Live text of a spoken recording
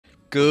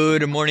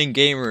Good morning,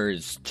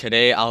 gamers.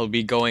 Today I'll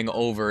be going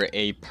over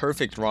a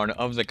perfect run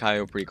of the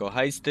Cayo Perico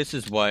Heist. This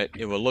is what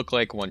it will look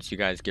like once you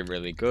guys get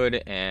really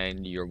good,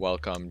 and you're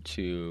welcome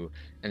to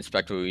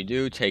inspect what we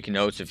do, take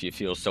notes if you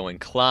feel so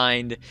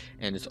inclined,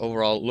 and just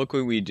overall look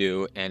what we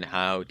do and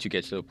how to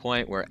get to the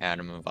point where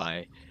Adam and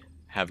I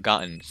have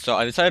gotten. So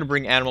I decided to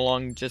bring Adam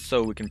along just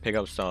so we can pick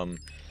up some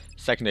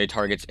secondary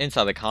targets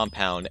inside the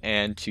compound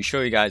and to show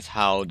you guys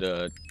how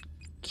the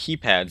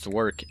keypads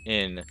work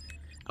in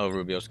El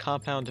Rubio's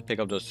compound to pick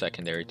up those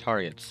secondary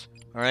targets.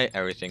 Alright,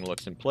 everything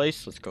looks in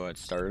place. Let's go ahead and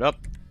start it up.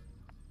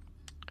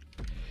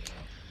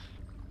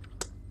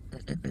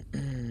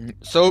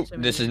 So,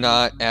 this is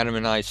not Adam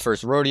and I's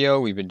first rodeo.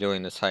 We've been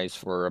doing this heist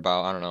for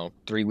about, I don't know,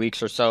 3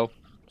 weeks or so.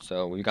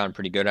 So, we've gotten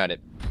pretty good at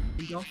it.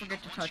 And don't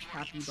forget to touch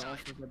Happy Ball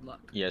for good luck.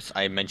 Yes,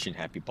 I mentioned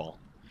Happy Ball.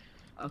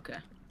 Okay.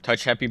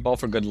 Touch Happy Ball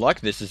for good luck.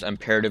 This is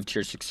imperative to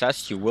your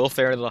success. You will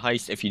fail the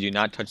heist if you do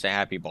not touch the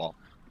Happy Ball.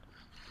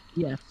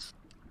 Yes.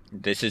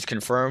 This is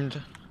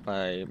confirmed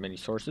by many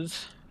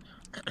sources.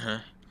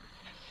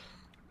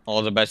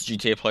 All the best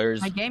GTA players.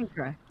 My game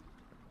crack.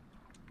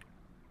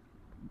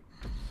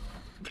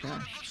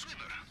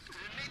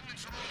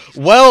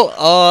 Well,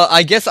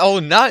 I guess I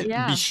will not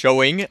be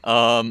showing,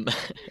 how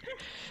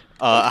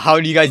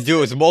do you guys do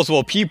it with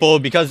multiple people,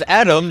 because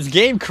Adam's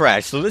game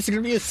crashed, so this is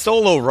gonna be a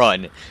solo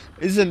run.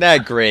 Isn't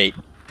that great?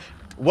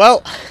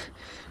 Well,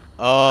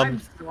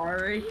 I'm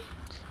sorry.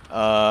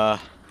 My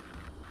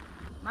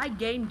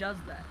game does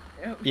that.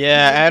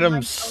 Yeah,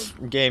 Adam's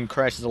game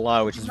crashes a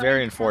lot, which is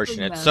very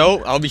unfortunate.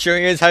 So, I'll be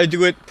showing you guys how to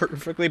do it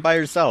perfectly by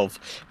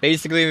yourself.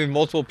 Basically, with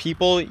multiple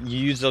people, you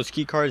use those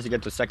key cards to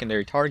get the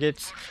secondary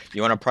targets.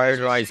 You want to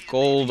prioritize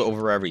gold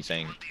over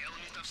everything.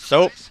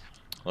 So,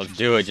 let's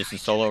do it, just a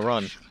solo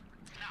run.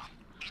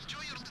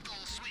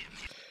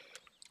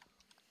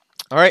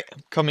 Alright,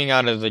 coming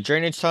out of the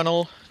drainage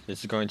tunnel, this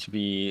is going to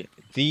be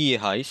the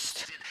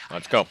heist.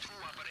 Let's go.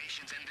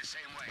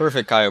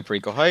 Perfect Cayo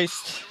Perico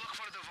Heist.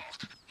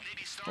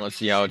 Let's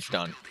see how it's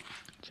done.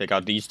 Take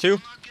out these two.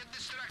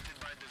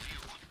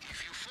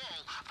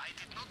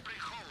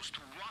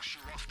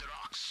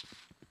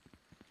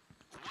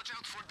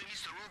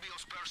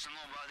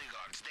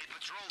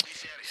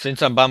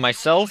 Since I'm by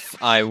myself,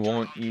 I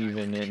won't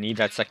even need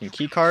that second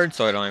key card,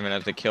 so I don't even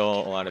have to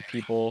kill a lot of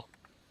people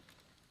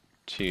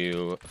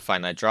to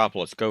find that drop.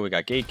 Let's go. We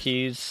got gate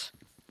keys.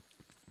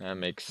 That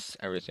makes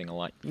everything a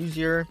lot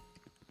easier.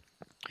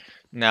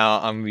 Now,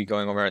 I'm going to be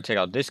going over and take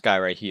out this guy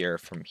right here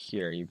from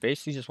here. You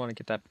basically just want to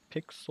get that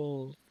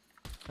pixel.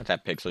 Not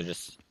that pixel,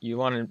 just. You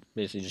want to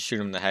basically just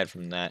shoot him in the head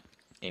from that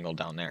angle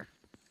down there.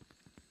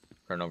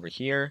 Run over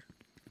here.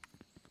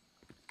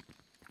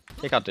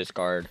 Take out this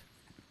guard.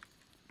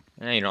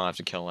 And you don't have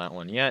to kill that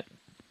one yet.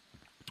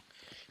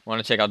 You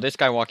want to take out this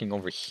guy walking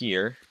over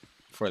here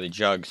before the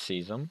jug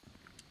sees him.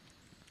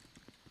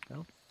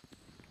 No?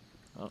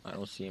 Oh, I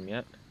don't see him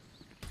yet.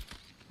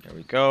 There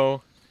we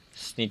go.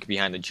 Sneak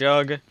behind the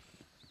jug.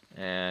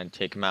 And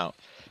take him out.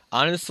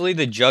 Honestly,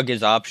 the jug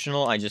is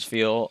optional. I just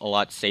feel a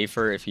lot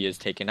safer if he is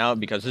taken out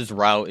because his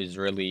route is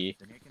really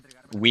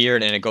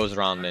weird and it goes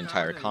around the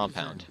entire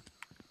compound.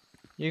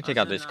 You can take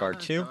out this guard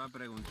too.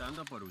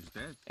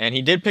 And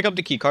he did pick up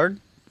the key card.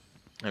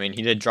 I mean,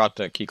 he did drop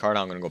the key card.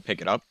 I'm going to go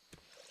pick it up.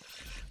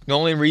 The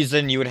only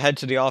reason you would head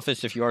to the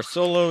office if you are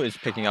solo is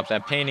picking up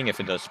that painting if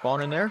it does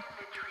spawn in there.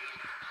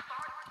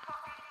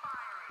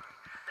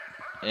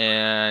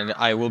 And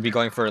I will be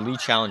going for Elite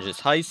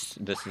Challenges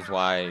heist. This is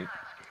why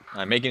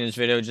I'm making this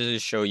video, just to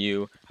show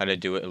you how to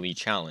do an Elite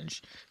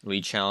Challenge.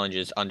 Elite Challenge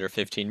is under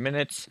 15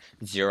 minutes,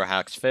 0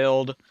 hacks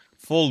failed,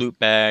 full loot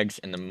bags,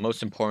 and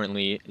most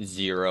importantly,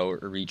 0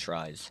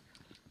 retries.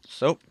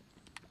 So,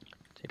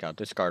 take out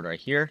this guard right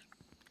here.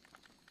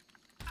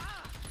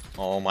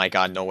 Oh my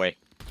god, no way.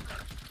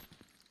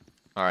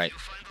 Alright,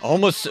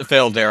 almost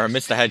failed there. I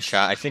missed the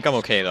headshot. I think I'm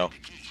okay though.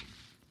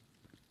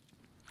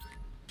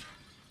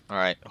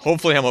 Alright,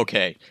 hopefully I'm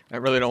okay. I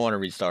really don't want to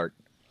restart.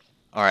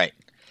 Alright.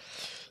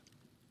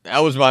 That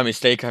was my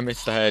mistake, I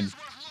missed the head.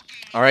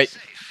 Alright,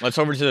 let's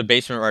over to the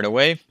basement right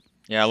away.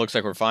 Yeah, it looks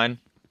like we're fine.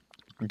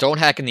 Don't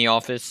hack in the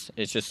office,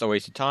 it's just a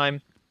waste of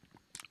time.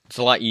 It's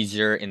a lot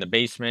easier in the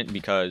basement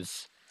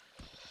because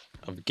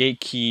of gate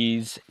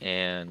keys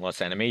and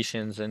less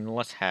animations and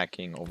less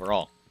hacking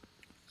overall.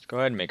 Let's go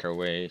ahead and make our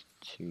way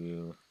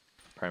to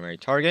primary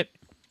target.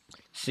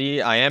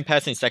 See, I am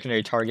passing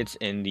secondary targets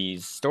in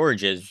these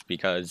storages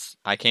because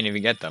I can't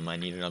even get them. I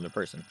need another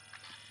person.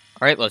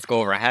 Alright, let's go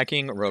over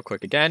hacking real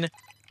quick again.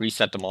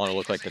 Reset them all to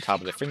look like the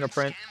top of the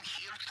fingerprint.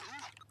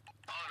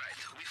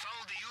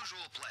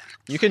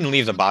 You can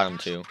leave the bottom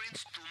too.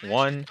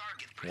 1,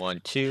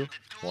 1, 2,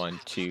 1,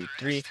 2,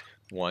 3,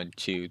 1,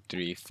 2,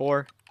 3,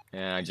 4.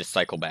 And I just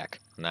cycle back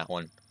on that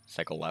one.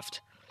 Cycle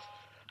left.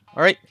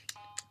 Alright.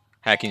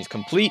 Hacking is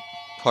complete.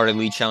 Part of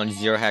Elite Challenge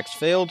 0 hacks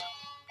failed.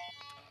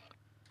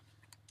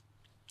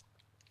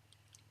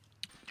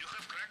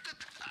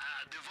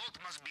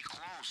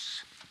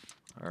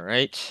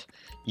 Alright,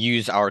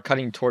 use our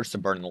cutting torch to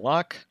burn the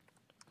lock.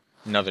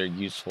 Another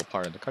useful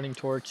part of the cutting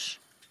torch.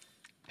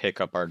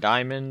 Pick up our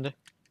diamond.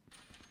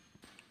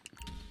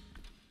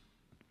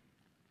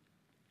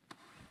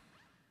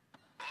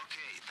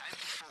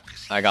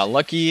 I got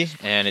lucky,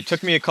 and it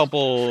took me a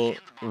couple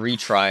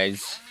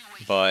retries,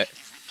 but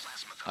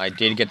I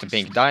did get the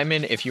pink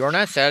diamond. If you are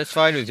not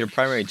satisfied with your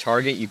primary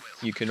target,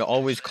 you can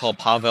always call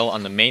Pavel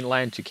on the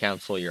mainland to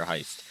cancel your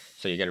heist.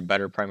 So you get a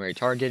better primary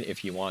target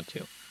if you want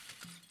to.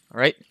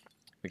 Alright,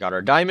 we got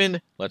our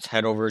diamond. Let's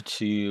head over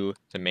to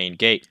the main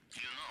gate.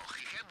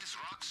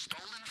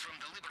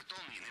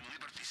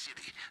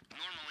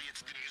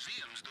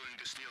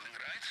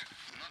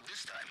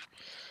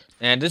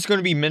 And this is going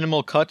to be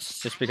minimal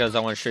cuts, just because I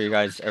want to show you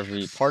guys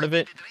every part of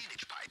it.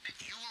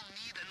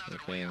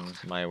 Making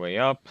my way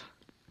up.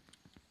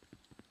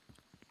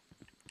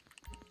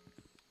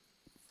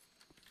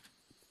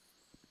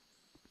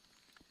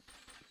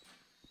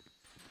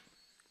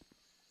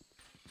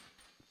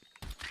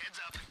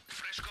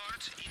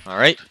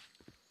 Alright,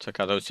 took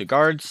out those two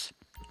guards.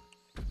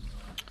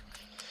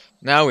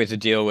 Now we have to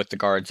deal with the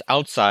guards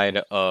outside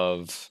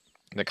of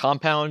the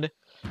compound.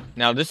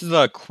 Now this is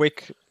a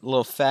quick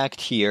little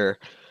fact here.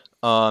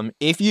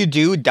 If you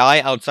do die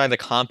outside the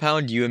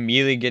compound, you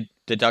immediately get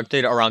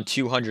deducted around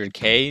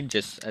 200k,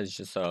 just as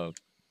a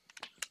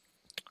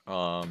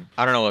I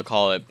don't know what to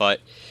call it, but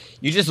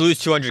you just lose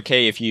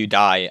 200k if you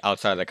die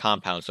outside of the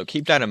compound, so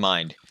keep that in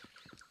mind.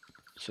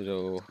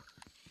 So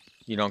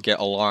you don't get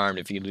alarmed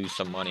if you lose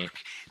some money.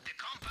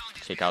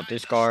 Take out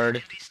this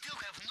guard.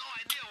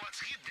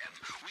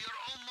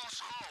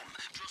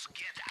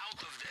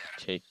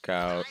 Take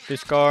out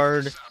this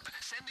guard.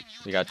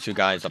 We got two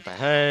guys up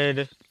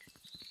ahead.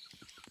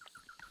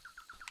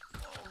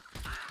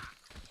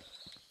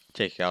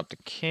 Take out the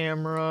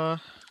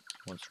camera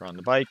once we're on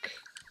the bike.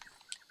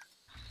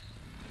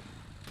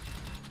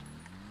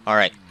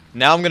 Alright,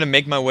 now I'm going to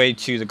make my way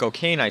to the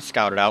cocaine I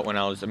scouted out when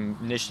I was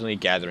initially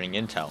gathering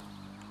intel.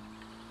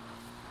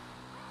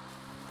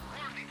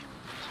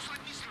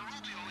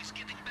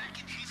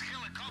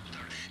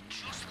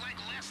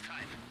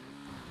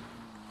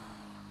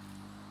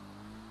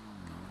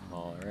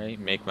 Alright,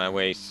 make my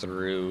way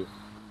through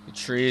the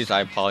trees.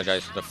 I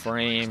apologize for the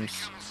frames.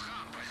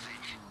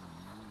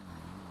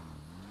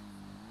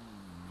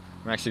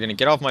 I'm actually going to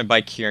get off my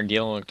bike here and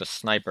deal with the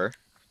sniper.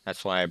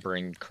 That's why I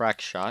bring crack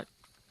shot.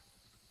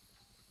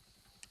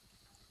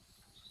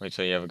 Wait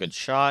till you have a good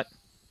shot.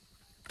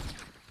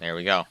 There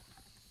we go.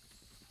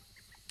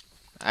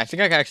 I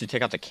think I can actually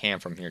take out the cam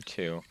from here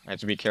too. I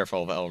have to be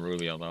careful of El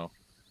Rubio though.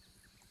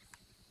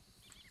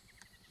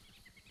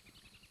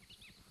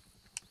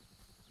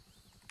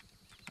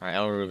 Alright,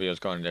 El Rubio's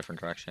going in a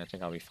different direction. I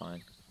think I'll be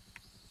fine.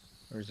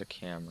 Where's the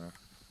camera?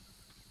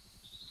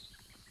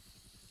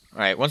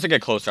 Alright, once I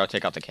get closer, I'll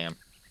take out the cam.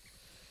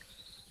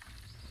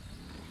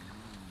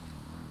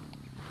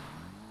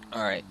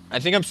 Alright, I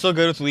think I'm still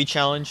good with lead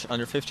challenge,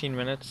 under 15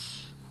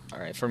 minutes.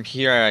 Alright, from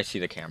here I see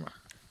the camera.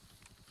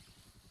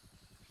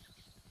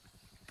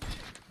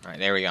 Alright,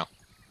 there we go.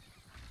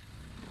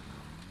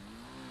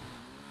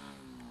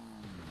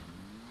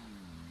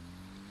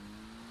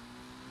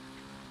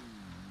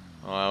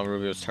 Oh, El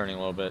Rubio's turning a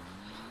little bit.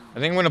 I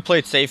think I'm going to play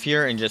it safe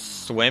here and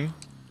just swim.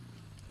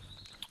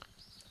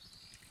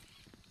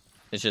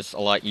 It's just a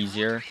lot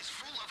easier.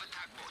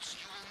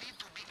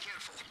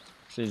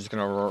 So he's just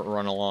going to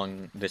run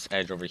along this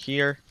edge over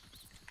here.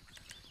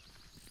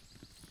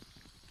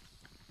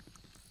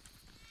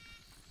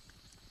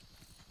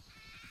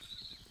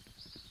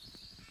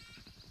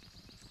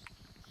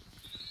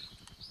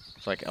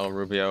 It's like El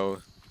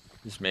Rubio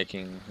is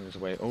making his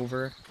way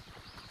over.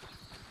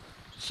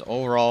 So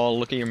overall,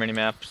 look at your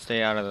minimap,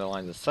 stay out of the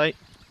lines of sight.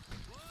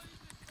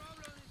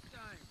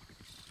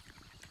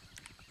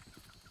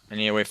 I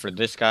need to wait for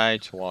this guy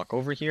to walk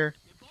over here.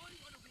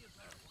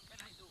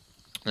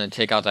 And then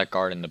take out that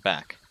guard in the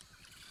back.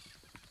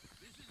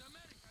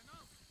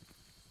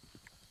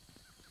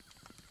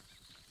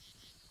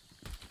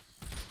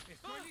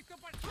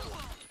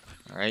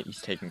 Alright, he's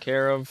taken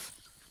care of.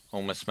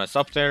 Almost messed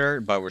up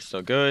there, but we're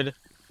still good.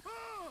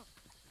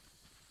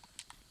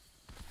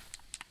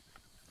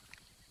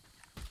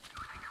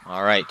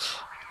 Alright,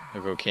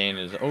 the cocaine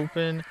is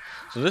open.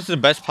 So this is the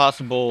best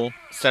possible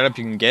setup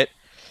you can get.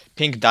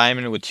 Pink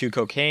diamond with 2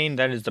 cocaine,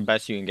 that is the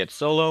best you can get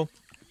solo.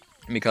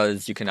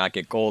 Because you cannot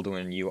get gold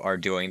when you are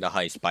doing the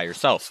heist by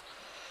yourself.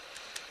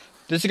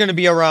 This is going to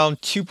be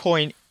around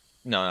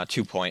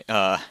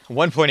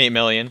 1.8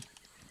 million.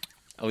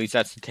 At least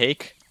that's the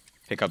take.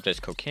 Pick up this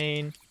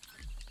cocaine.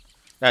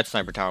 That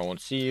sniper tower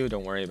won't see you,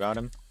 don't worry about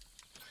him.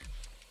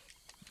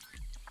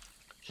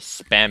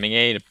 Just spamming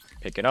A to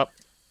pick it up.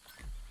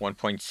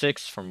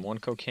 1.6 from 1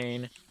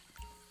 cocaine.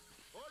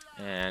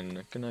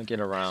 And gonna get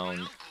around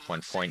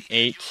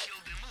 1.8.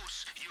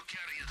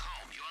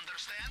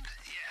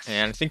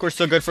 And I think we're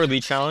still good for a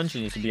lead challenge.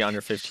 It needs to be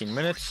under 15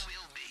 minutes.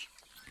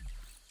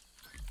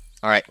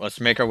 Alright,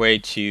 let's make our way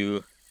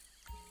to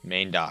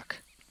main dock.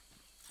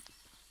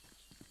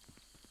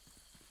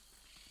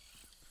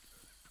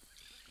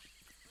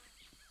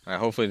 Alright,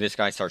 hopefully this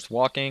guy starts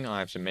walking. I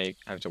have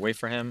to wait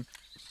for him.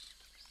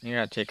 I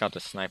gotta take out the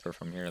sniper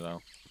from here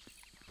though.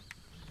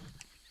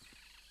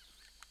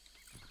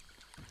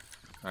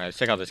 Alright, let's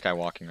take out this guy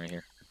walking right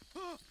here.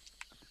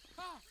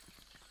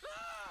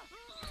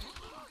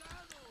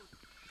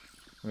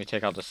 me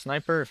take out the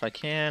sniper if I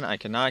can. I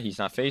cannot. He's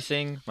not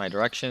facing my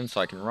direction,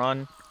 so I can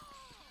run.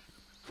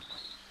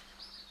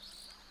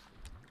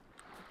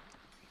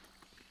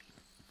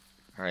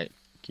 Alright.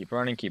 Keep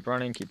running, keep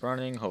running, keep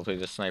running. Hopefully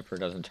the sniper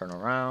doesn't turn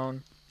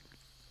around.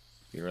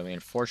 Be really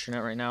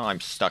unfortunate right now. I'm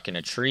stuck in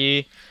a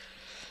tree.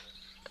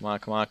 Come on,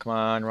 come on, come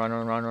on. Run,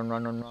 run, run, run,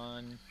 run, run,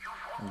 run.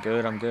 I'm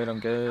good, I'm good, I'm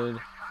good.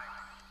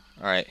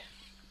 Alright.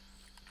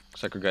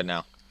 Looks like we're good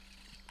now.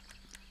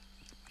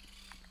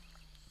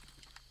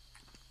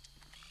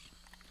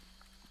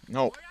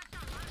 No.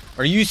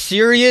 Are you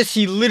serious?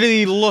 He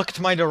literally looked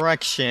my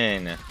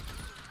direction.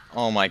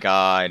 Oh my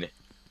god.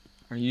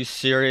 Are you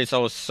serious? That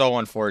was so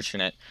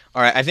unfortunate.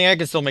 Alright, I think I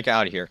can still make it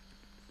out of here.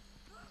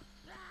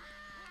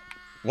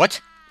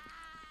 What?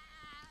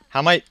 How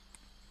am I...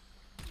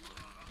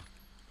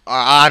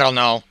 I don't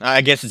know.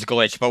 I guess it's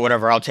glitched, but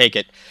whatever. I'll take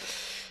it.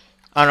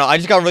 I don't know. I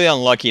just got really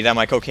unlucky that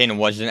my cocaine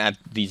wasn't at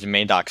these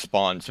main dock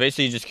spawns. So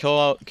basically, just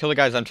kill the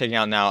guys I'm taking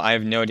out now. I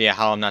have no idea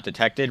how I'm not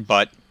detected,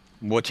 but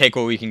we'll take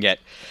what we can get.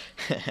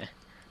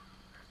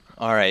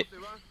 Alright.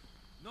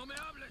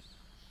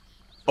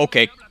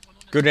 Okay.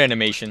 Good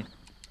animation.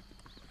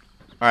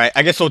 Alright,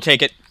 I guess we'll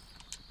take it.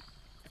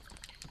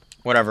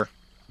 Whatever.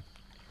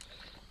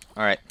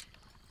 Alright.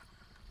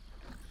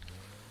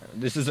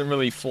 This isn't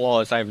really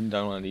flawless. I haven't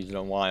done one of these in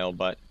a while,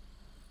 but...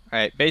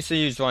 Alright, basically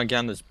you just want to get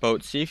on this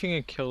boat. See if you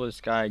can kill this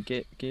guy.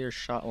 Get your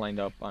shot lined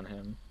up on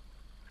him.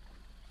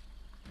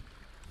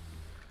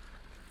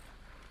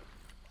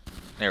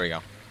 There we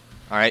go.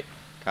 Alright,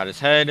 got his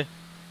head.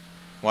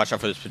 Watch out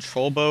for this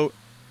patrol boat.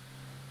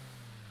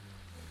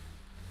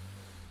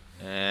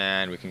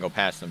 And we can go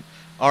past him.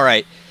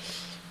 Alright.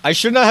 I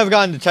should not have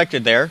gotten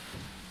detected there.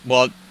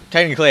 Well,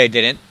 technically I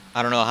didn't.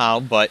 I don't know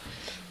how, but...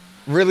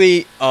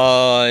 Really,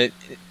 I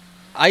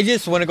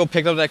just want to go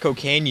pick up that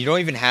cocaine. You don't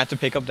even have to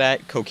pick up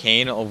that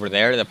cocaine over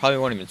there. That probably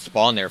won't even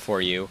spawn there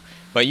for you.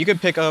 But you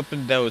could pick up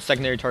those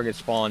secondary target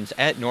spawns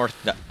at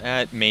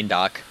main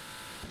dock.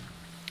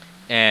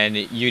 And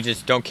you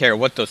just don't care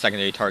what those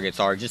secondary targets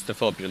are, just to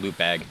fill up your loot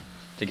bag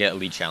to get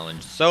elite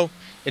challenge. So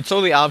it's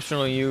totally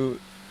optional.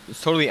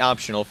 It's totally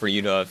optional for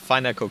you to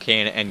find that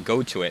cocaine and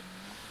go to it.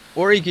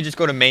 Or you could just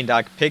go to main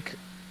dock, pick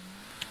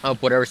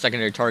up whatever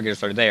secondary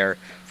targets are there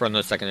from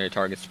those secondary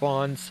target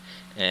spawns,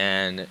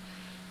 and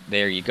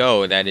there you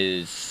go. That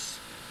is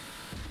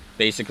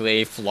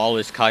basically a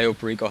flawless Cayo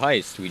Perico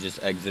Heist. We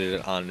just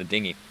exited on the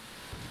dinghy.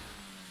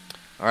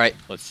 Alright,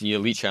 let's see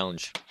Elite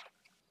Challenge.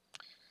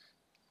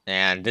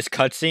 And this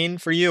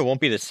cutscene for you, it won't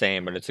be the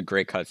same, but it's a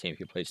great cutscene if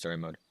you play story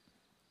mode.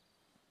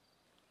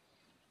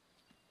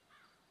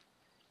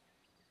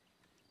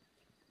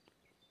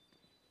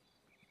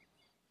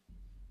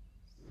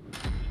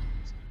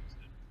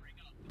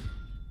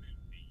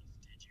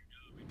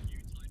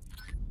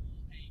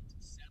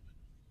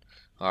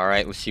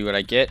 Alright, let's see what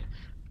I get.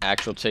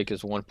 Actual take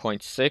is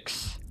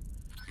 1.6.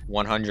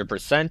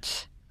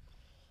 100%.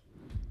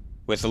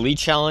 With Elite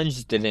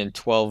Challenge, did it in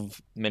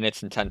 12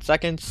 minutes and 10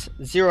 seconds.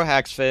 0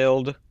 hacks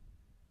failed.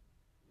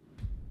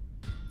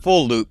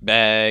 Full loot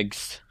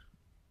bags.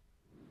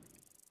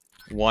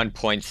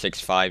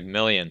 1.65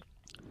 million.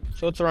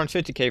 So it's around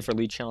 50k for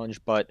Elite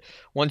Challenge, but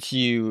once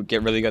you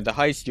get really good at the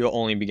heist, you'll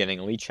only be getting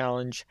Elite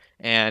Challenge.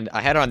 And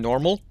I had it on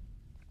normal,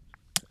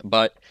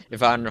 but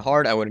if I had it on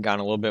hard, I would have gotten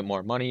a little bit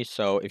more money.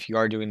 So if you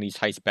are doing these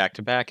heists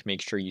back-to-back,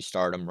 make sure you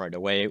start them right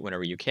away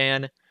whenever you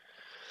can.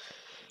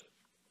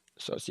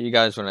 So see you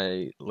guys when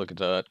I look at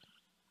the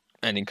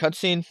ending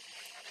cutscene.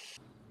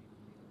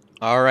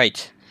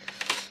 Alright.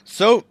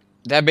 So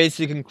that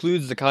basically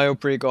concludes the Cayo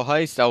Perico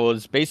heist. That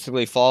was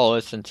basically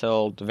flawless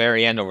until the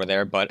very end over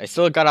there, but I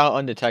still got out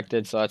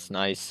undetected, so that's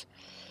nice.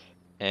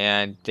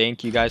 And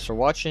thank you guys for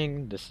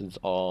watching. This is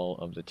all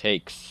of the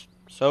takes.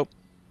 So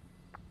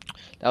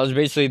that was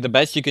basically the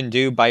best you can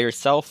do by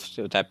yourself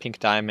with that pink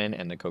diamond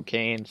and the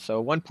cocaine.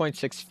 So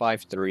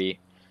 1.653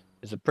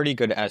 is a pretty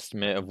good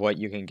estimate of what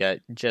you can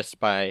get just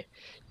by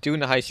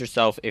doing the heist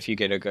yourself if you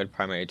get a good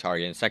primary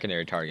target and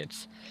secondary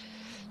targets.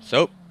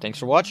 So, thanks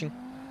for watching.